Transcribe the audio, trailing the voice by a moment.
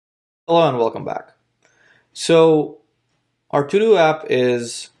Hello and welcome back. So our to-do app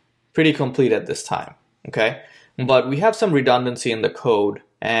is pretty complete at this time, okay? But we have some redundancy in the code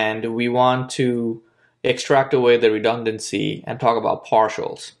and we want to extract away the redundancy and talk about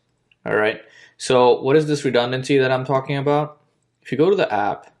partials, all right? So what is this redundancy that I'm talking about? If you go to the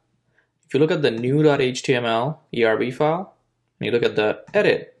app, if you look at the new.html ERB file, and you look at the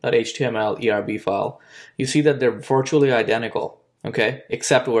edit.html ERB file, you see that they're virtually identical. Okay,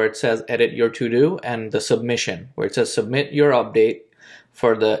 except where it says edit your to-do and the submission, where it says submit your update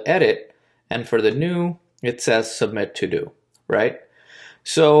for the edit, and for the new, it says submit to-do, right?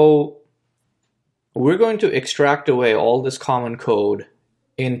 So we're going to extract away all this common code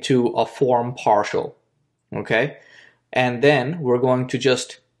into a form partial, okay? And then we're going to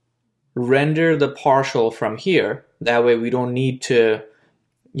just render the partial from here. That way we don't need to,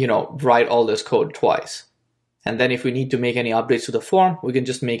 write all this code twice. And then if we need to make any updates to the form, we can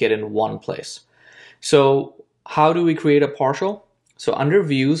just make it in one place. So how do we create a partial? So under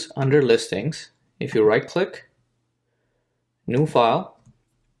views, under listings, if you right click, new file,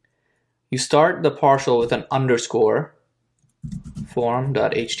 you start the partial with an underscore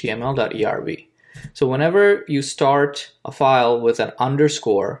form.html.erb. So whenever you start a file with an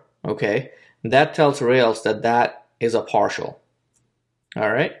underscore, okay, that tells Rails that that is a partial.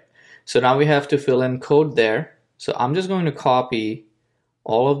 All right. So now we have to fill in code there. So I'm just going to copy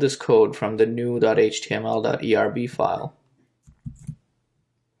all of this code from the new.html.erb file,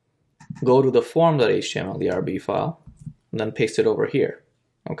 go to the form.html.erb file, and then paste it over here.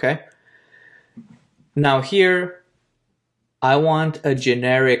 Okay. Now here, I want a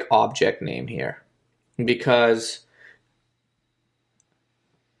generic object name here because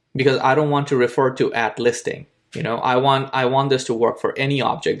I don't want to refer to at listing. I want this to work for any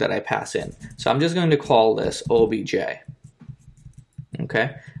object that I pass in. So I'm just going to call this obj.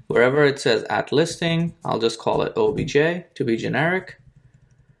 Okay, wherever it says at listing, I'll just call it obj to be generic.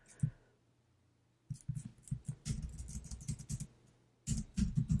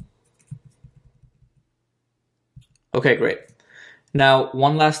 Okay, great. Now,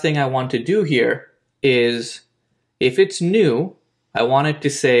 one last thing I want to do here is if it's new, I want it to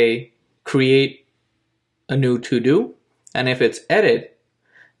say create a new to-do, and if it's edit,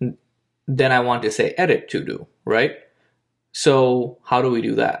 then I want to say edit to-do, right? So how do we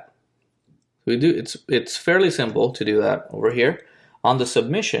do that? It's fairly simple to do that over here. On the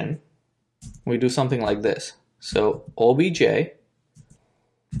submission, we do something like this. So obj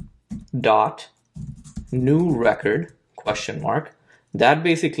dot new record question mark. That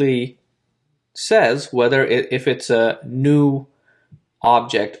basically says whether if it's a new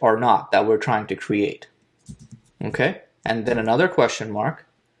object or not that we're trying to create. Okay, and then another question mark.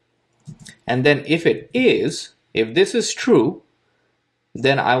 And then if this is true,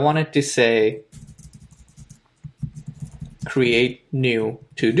 then I want it to say create new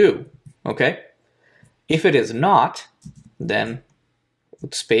to do. Okay, if it is not, then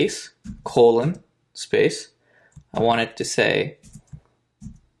with space, colon, space, I want it to say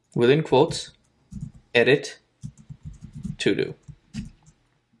within quotes, edit to do.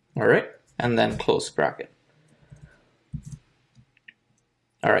 All right, and then close bracket.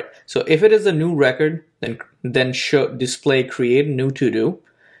 All right, so if it is a new record, then display create new to do.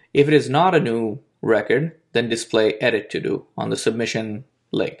 If it is not a new record, then display edit to do on the submission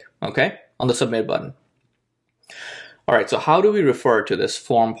link, okay, on the submit button. All right, so how do we refer to this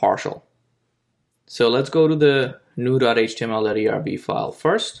form partial? So let's go to the new.html.erb file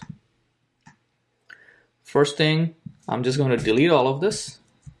first. First thing, I'm just going to delete all of this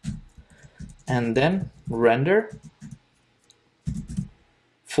and then render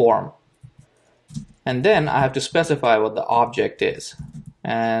form, and then I have to specify what the object is,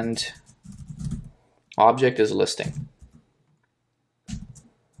 and object is listing.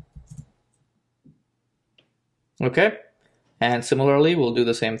 Okay, and similarly we'll do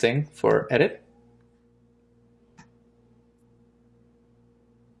the same thing for edit.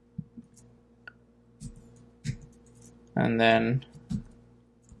 And then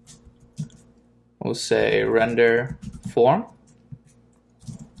we'll say render form,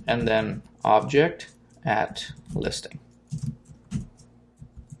 and then object at listing.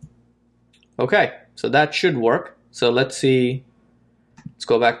 Okay, so that should work. So let's see, let's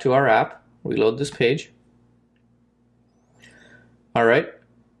go back to our app, reload this page. All right,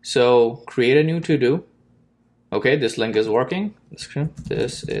 so create a new to-do. Okay, this link is working.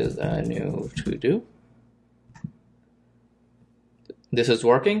 This is a new to-do. This is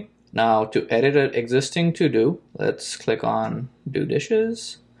working. Now to edit an existing to-do, let's click on do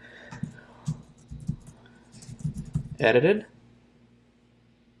dishes. Edited.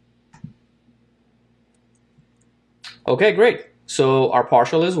 Okay, great. So our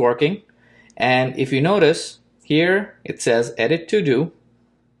partial is working. And if you notice here, it says edit to do.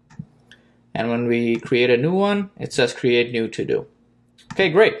 And when we create a new one, it says create new to do. Okay,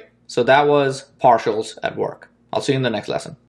 great. So that was partials at work. I'll see you in the next lesson.